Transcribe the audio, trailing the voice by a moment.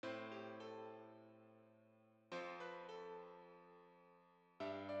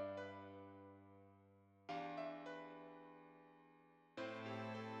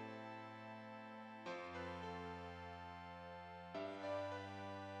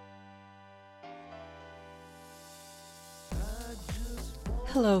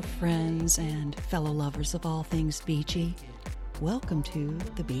Hello, friends and fellow lovers of all things beachy. Welcome to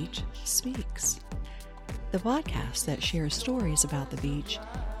The Beach Speaks, the podcast that shares stories about the beach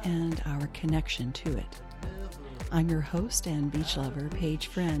and our connection to it. I'm your host and beach lover, Paige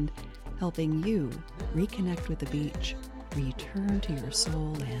Friend, helping you reconnect with the beach, return to your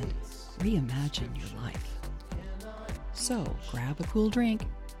soul, and reimagine your life. So grab a cool drink,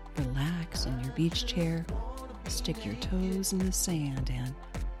 relax in your beach chair, stick your toes in the sand, and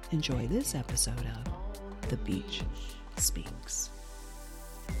enjoy this episode of The Beach Speaks.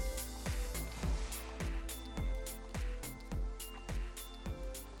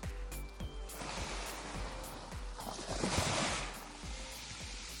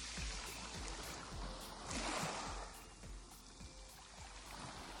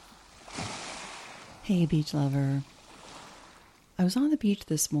 Hey, beach lover. I was on the beach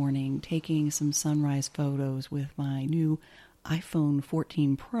this morning taking some sunrise photos with my new iPhone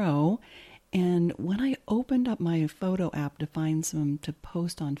 14 Pro, and when I opened up my photo app to find some to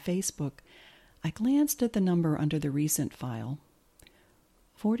post on Facebook, I glanced at the number under the recent file.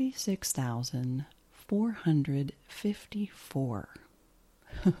 46,454.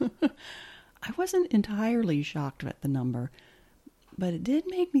 I wasn't entirely shocked at the number, but it did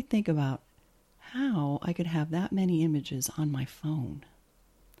make me think about how I could have that many images on my phone.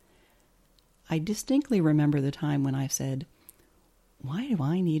 I distinctly remember the time when I said, why do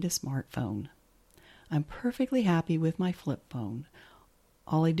I need a smartphone? I'm perfectly happy with my flip phone.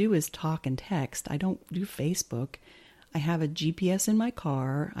 All I do is talk and text. I don't do Facebook. I have a GPS in my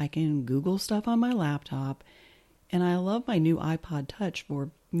car. I can Google stuff on my laptop. And I love my new iPod Touch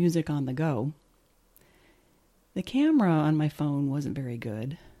for music on the go. The camera on my phone wasn't very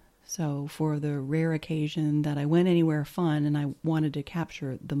good. So for the rare occasion that I went anywhere fun and I wanted to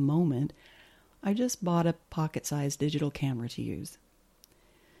capture the moment, I just bought a pocket-sized digital camera to use.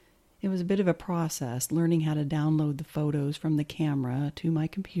 It was a bit of a process learning how to download the photos from the camera to my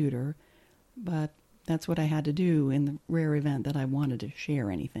computer, but that's what I had to do in the rare event that I wanted to share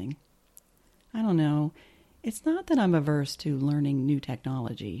anything. I don't know. It's not that I'm averse to learning new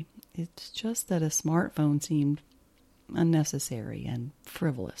technology. It's just that a smartphone seemed unnecessary and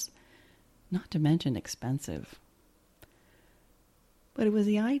frivolous, not to mention expensive. But it was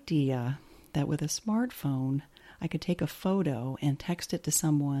the idea that with a smartphone, I could take a photo and text it to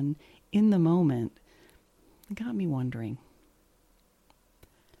someone in the moment. It got me wondering.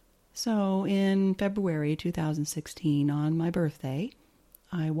 So in February 2016, on my birthday,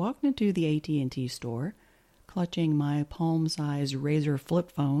 I walked into the AT&T store, clutching my palm-sized Razr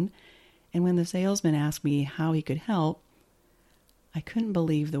flip phone, and when the salesman asked me how he could help, I couldn't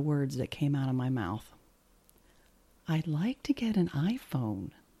believe the words that came out of my mouth. I'd like to get an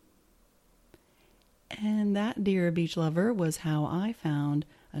iPhone. And that, dear beach lover, was how I found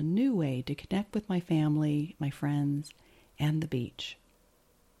a new way to connect with my family, my friends, and the beach.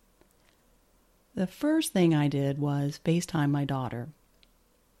 The first thing I did was FaceTime my daughter.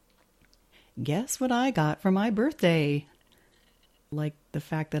 Guess what I got for my birthday? Like the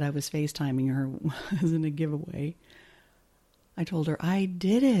fact that I was FaceTiming her wasn't a giveaway. I told her, I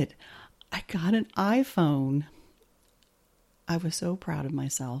did it. I got an iPhone. I was so proud of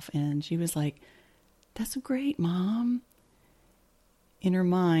myself. And she was like, that's great, Mom. In her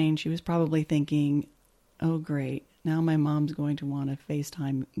mind, she was probably thinking, oh, great. Now my mom's going to want to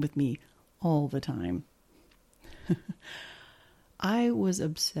FaceTime with me all the time. I was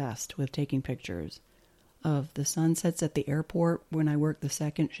obsessed with taking pictures of the sunsets at the airport when I worked the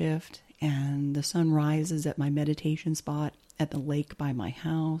second shift, and the sunrises at my meditation spot at the lake by my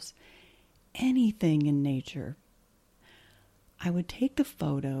house, anything in nature. I would take the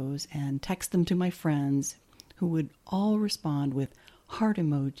photos and text them to my friends, who would all respond with heart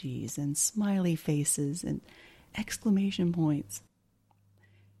emojis and smiley faces and exclamation points.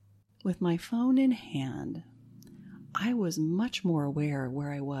 With my phone in hand, I was much more aware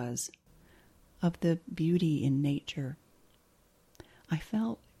where I was, of the beauty in nature. I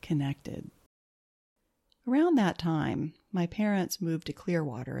felt connected. Around that time, my parents moved to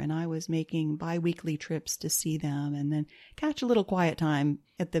Clearwater, and I was making bi-weekly trips to see them and then catch a little quiet time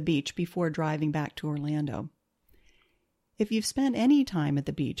at the beach before driving back to Orlando. If you've spent any time at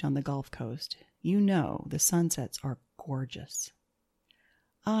the beach on the Gulf Coast, you know the sunsets are gorgeous.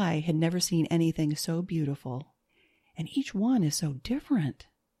 I had never seen anything so beautiful, and each one is so different.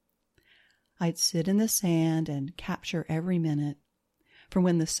 I'd sit in the sand and capture every minute, from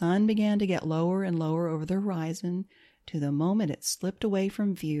when the sun began to get lower and lower over the horizon to the moment it slipped away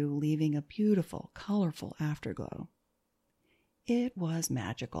from view, leaving a beautiful, colorful afterglow. It was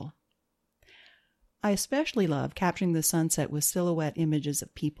magical. I especially love capturing the sunset with silhouette images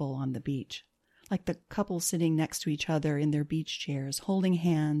of people on the beach, like the couple sitting next to each other in their beach chairs, holding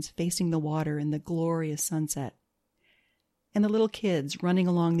hands, facing the water in the glorious sunset, and the little kids running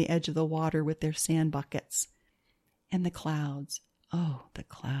along the edge of the water with their sand buckets, and the clouds. Oh, the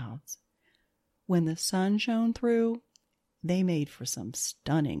clouds. When the sun shone through, they made for some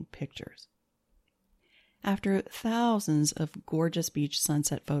stunning pictures. After thousands of gorgeous beach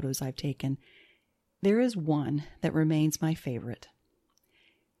sunset photos I've taken, there is one that remains my favorite.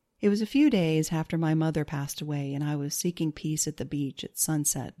 It was a few days after my mother passed away, and I was seeking peace at the beach at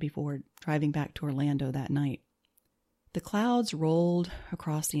sunset before driving back to Orlando that night. The clouds rolled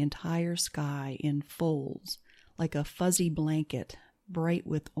across the entire sky in folds, like a fuzzy blanket, bright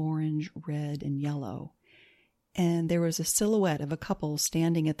with orange, red, and yellow. And there was a silhouette of a couple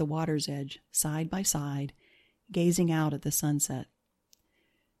standing at the water's edge, side by side, gazing out at the sunset.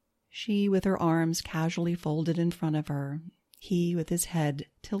 She with her arms casually folded in front of her, he with his head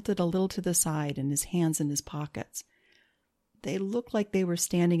tilted a little to the side and his hands in his pockets. They looked like they were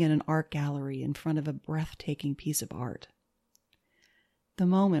standing in an art gallery in front of a breathtaking piece of art. The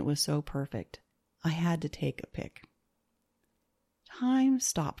moment was so perfect, I had to take a pic. Time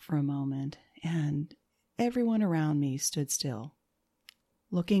stopped for a moment, and everyone around me stood still,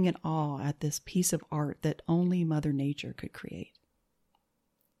 looking in awe at this piece of art that only Mother Nature could create.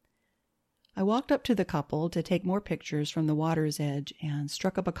 I walked up to the couple to take more pictures from the water's edge and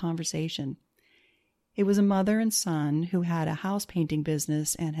struck up a conversation. It was a mother and son who had a house painting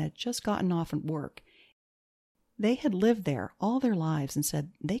business and had just gotten off at work. They had lived there all their lives and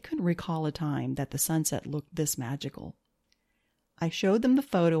said they couldn't recall a time that the sunset looked this magical. I showed them the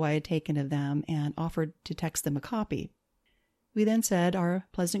photo I had taken of them and offered to text them a copy. We then said our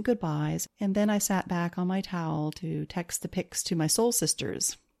pleasant goodbyes, and then I sat back on my towel to text the pics to my soul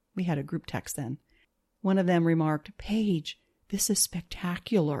sisters. We had a group text then. One of them remarked, "Paige, this is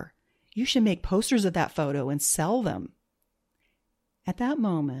spectacular. You should make posters of that photo and sell them." At that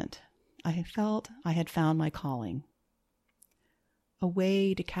moment, I felt I had found my calling. A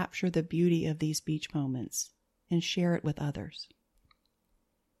way to capture the beauty of these beach moments and share it with others.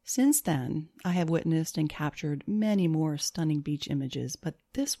 Since then, I have witnessed and captured many more stunning beach images, but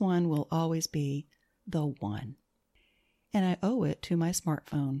this one will always be the one. And I owe it to my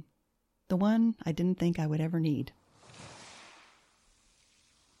smartphone, the one I didn't think I would ever need.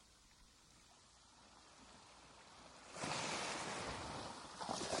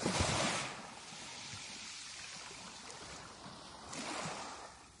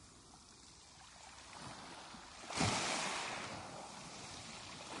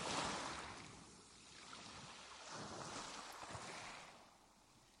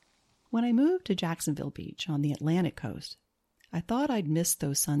 When I moved to Jacksonville Beach on the Atlantic coast, I thought I'd miss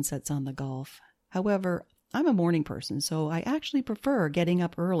those sunsets on the Gulf. However, I'm a morning person, so I actually prefer getting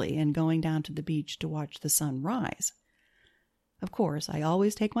up early and going down to the beach to watch the sun rise. Of course, I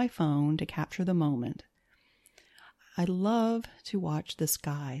always take my phone to capture the moment. I love to watch the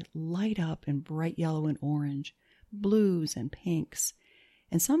sky light up in bright yellow and orange, blues and pinks,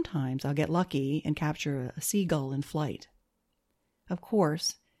 and sometimes I'll get lucky and capture a seagull in flight. Of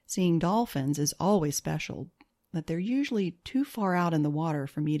course, seeing dolphins is always special, but they're usually too far out in the water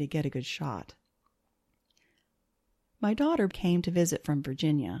for me to get a good shot. My daughter came to visit from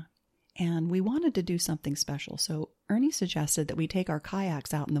Virginia, and we wanted to do something special, so Ernie suggested that we take our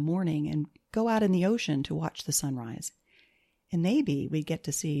kayaks out in the morning and go out in the ocean to watch the sunrise. And maybe we'd get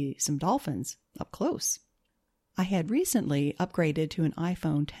to see some dolphins up close. I had recently upgraded to an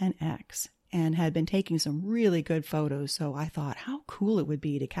iPhone XS and had been taking some really good photos, so I thought how cool it would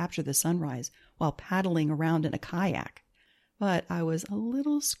be to capture the sunrise while paddling around in a kayak. But I was a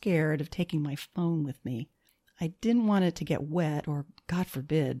little scared of taking my phone with me. I didn't want it to get wet or, God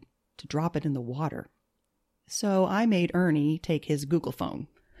forbid, to drop it in the water. So I made Ernie take his Google phone.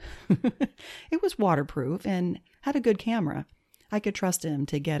 It was waterproof and had a good camera. I could trust him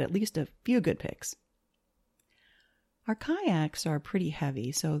to get at least a few good pics. Our kayaks are pretty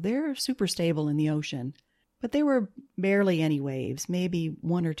heavy, so they're super stable in the ocean. But there were barely any waves, maybe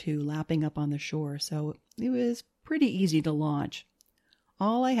one or two lapping up on the shore, so it was pretty easy to launch.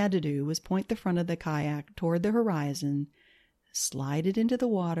 All I had to do was point the front of the kayak toward the horizon, slide it into the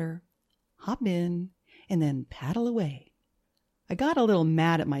water, hop in, and then paddle away. I got a little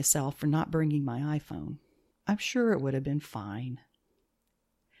mad at myself for not bringing my iPhone. I'm sure it would have been fine.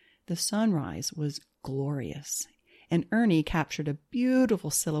 The sunrise was glorious, and Ernie captured a beautiful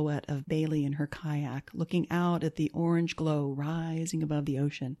silhouette of Bailey in her kayak, looking out at the orange glow rising above the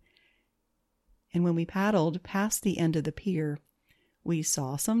ocean. And when we paddled past the end of the pier, we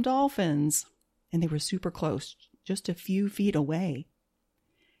saw some dolphins. and they were super close, just a few feet away.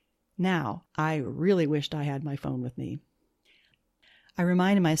 Now, I really wished I had my phone with me. I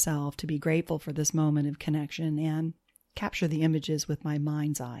reminded myself to be grateful for this moment of connection and capture the images with my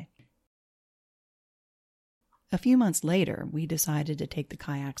mind's eye. A few months later, we decided to take the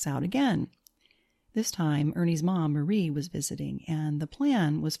kayaks out again. This time, Ernie's mom, Marie, was visiting, and the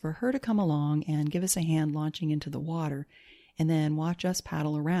plan was for her to come along and give us a hand launching into the water, and then watch us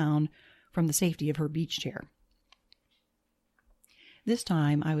paddle around from the safety of her beach chair. This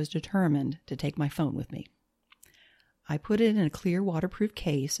time, I was determined to take my phone with me. I put it in a clear waterproof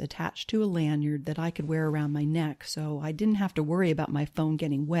case attached to a lanyard that I could wear around my neck, so I didn't have to worry about my phone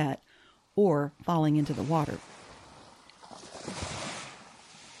getting wet or falling into the water.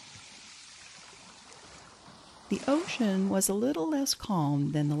 The ocean was a little less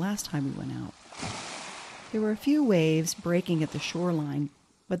calm than the last time we went out. There were a few waves breaking at the shoreline,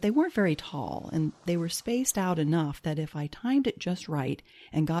 but they weren't very tall, and they were spaced out enough that if I timed it just right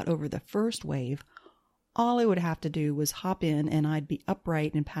and got over the first wave, all I would have to do was hop in and I'd be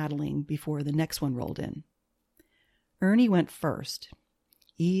upright and paddling before the next one rolled in. Ernie went first.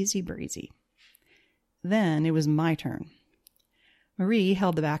 Easy breezy. Then it was my turn. Marie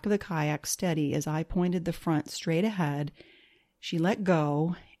held the back of the kayak steady as I pointed the front straight ahead. She let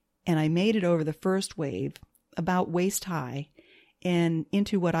go, and I made it over the first wave, about waist high, and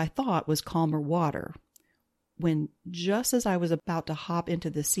into what I thought was calmer water, when just as I was about to hop into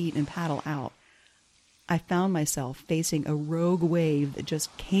the seat and paddle out, I found myself facing a rogue wave that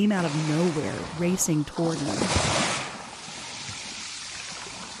just came out of nowhere, racing toward me.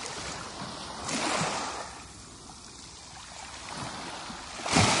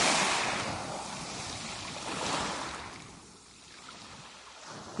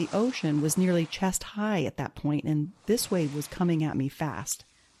 The ocean was nearly chest high at that point, and this wave was coming at me fast.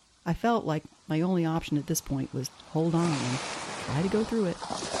 I felt like my only option at this point was hold on and try to go through it.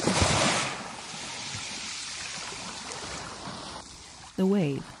 The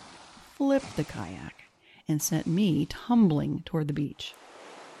wave flipped the kayak and sent me tumbling toward the beach.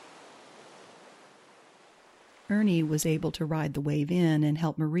 Ernie was able to ride the wave in and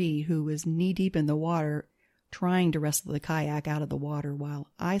help Marie, who was knee-deep in the water, trying to wrestle the kayak out of the water while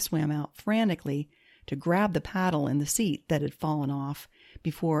I swam out frantically to grab the paddle and the seat that had fallen off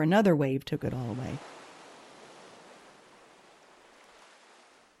before another wave took it all away.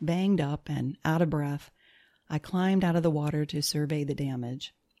 Banged up and out of breath, I climbed out of the water to survey the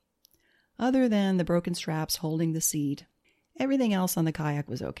damage. Other than the broken straps holding the seat, everything else on the kayak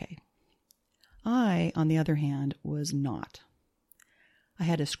was okay. I, on the other hand, was not. I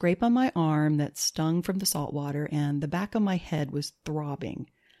had a scrape on my arm that stung from the salt water, and the back of my head was throbbing.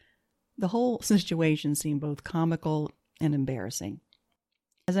 The whole situation seemed both comical and embarrassing.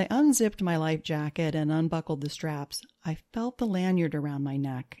 As I unzipped my life jacket and unbuckled the straps, I felt the lanyard around my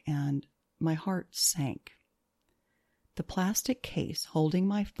neck, and my heart sank. The plastic case holding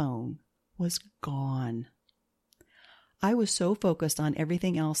my phone was gone. I was so focused on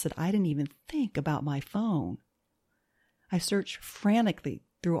everything else that I didn't even think about my phone. I searched frantically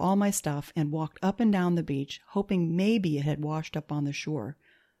through all my stuff and walked up and down the beach, hoping maybe it had washed up on the shore,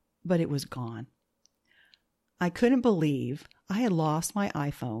 but it was gone. I couldn't believe I had lost my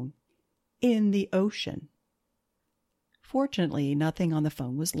iPhone in the ocean. Fortunately, nothing on the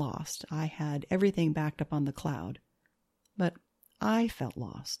phone was lost. I had everything backed up on the cloud. But I felt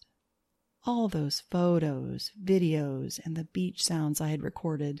lost. All those photos, videos, and the beach sounds I had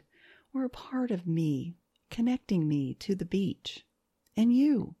recorded were a part of me, connecting me to the beach. And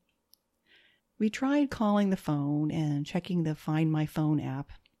you. We tried calling the phone and checking the Find My Phone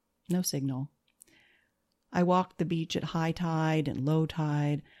app. No signal. I walked the beach at high tide and low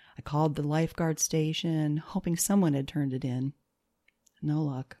tide. I called the lifeguard station, hoping someone had turned it in. No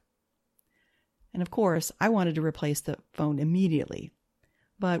luck. And of course, I wanted to replace the phone immediately,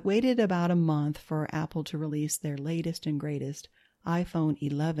 but waited about a month for Apple to release their latest and greatest iPhone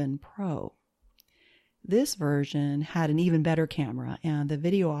 11 Pro. This version had an even better camera, and the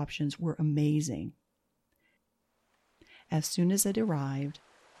video options were amazing. As soon as it arrived,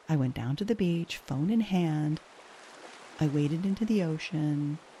 I went down to the beach, phone in hand. I waded into the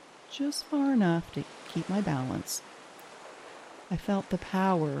ocean, just far enough to keep my balance. I felt the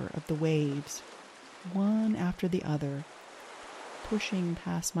power of the waves, one after the other, pushing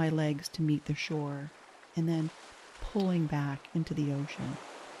past my legs to meet the shore, and then pulling back into the ocean.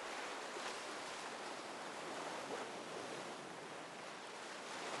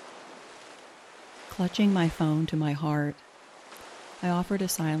 Clutching my phone to my heart, I offered a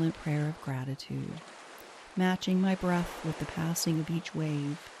silent prayer of gratitude, matching my breath with the passing of each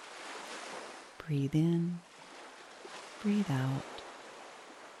wave. Breathe in, breathe out.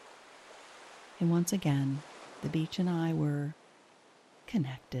 And once again, the beach and I were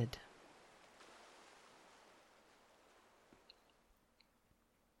connected.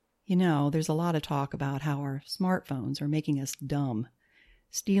 You know, there's a lot of talk about how our smartphones are making us dumb,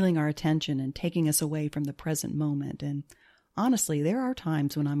 stealing our attention and taking us away from the present moment. And honestly, there are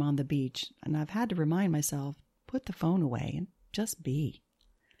times when I'm on the beach and I've had to remind myself, put the phone away and just be.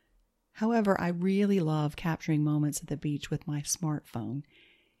 However, I really love capturing moments at the beach with my smartphone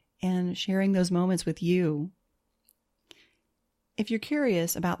and sharing those moments with you. If you're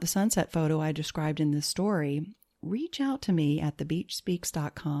curious about the sunset photo I described in this story, reach out to me at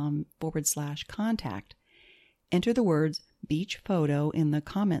thebeachspeaks.com/contact. Enter the words beach photo in the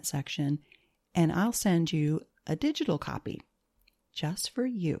comment section, and I'll send you a digital copy just for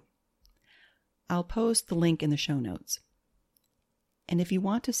you. I'll post the link in the show notes. And if you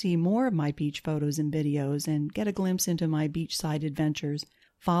want to see more of my beach photos and videos and get a glimpse into my beachside adventures,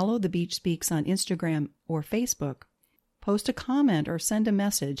 follow The Beach Speaks on Instagram or Facebook. Post a comment or send a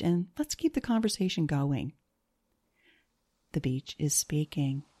message, and let's keep the conversation going. The beach is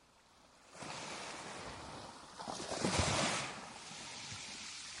speaking.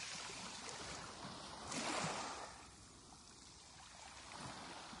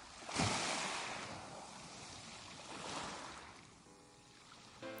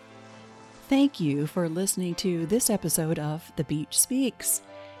 Thank you for listening to this episode of The Beach Speaks.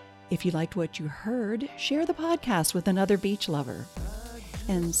 If you liked what you heard, share the podcast with another beach lover.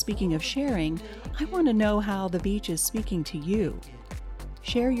 And speaking of sharing, I want to know how the beach is speaking to you.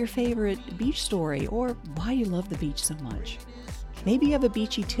 Share your favorite beach story or why you love the beach so much. Maybe you have a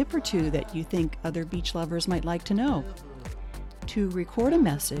beachy tip or two that you think other beach lovers might like to know. To record a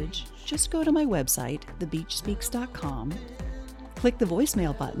message, just go to my website, thebeachspeaks.com. Click the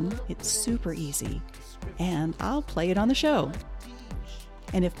voicemail button, it's super easy, and I'll play it on the show.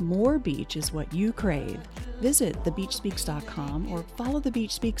 And if more beach is what you crave, visit thebeachspeaks.com or follow The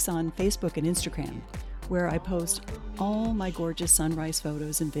Beach Speaks on Facebook and Instagram, where I post all my gorgeous sunrise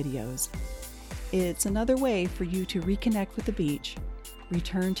photos and videos. It's another way for you to reconnect with the beach,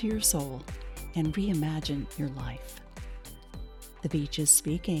 return to your soul, and reimagine your life. The beach is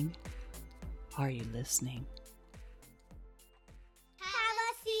speaking. Are you listening?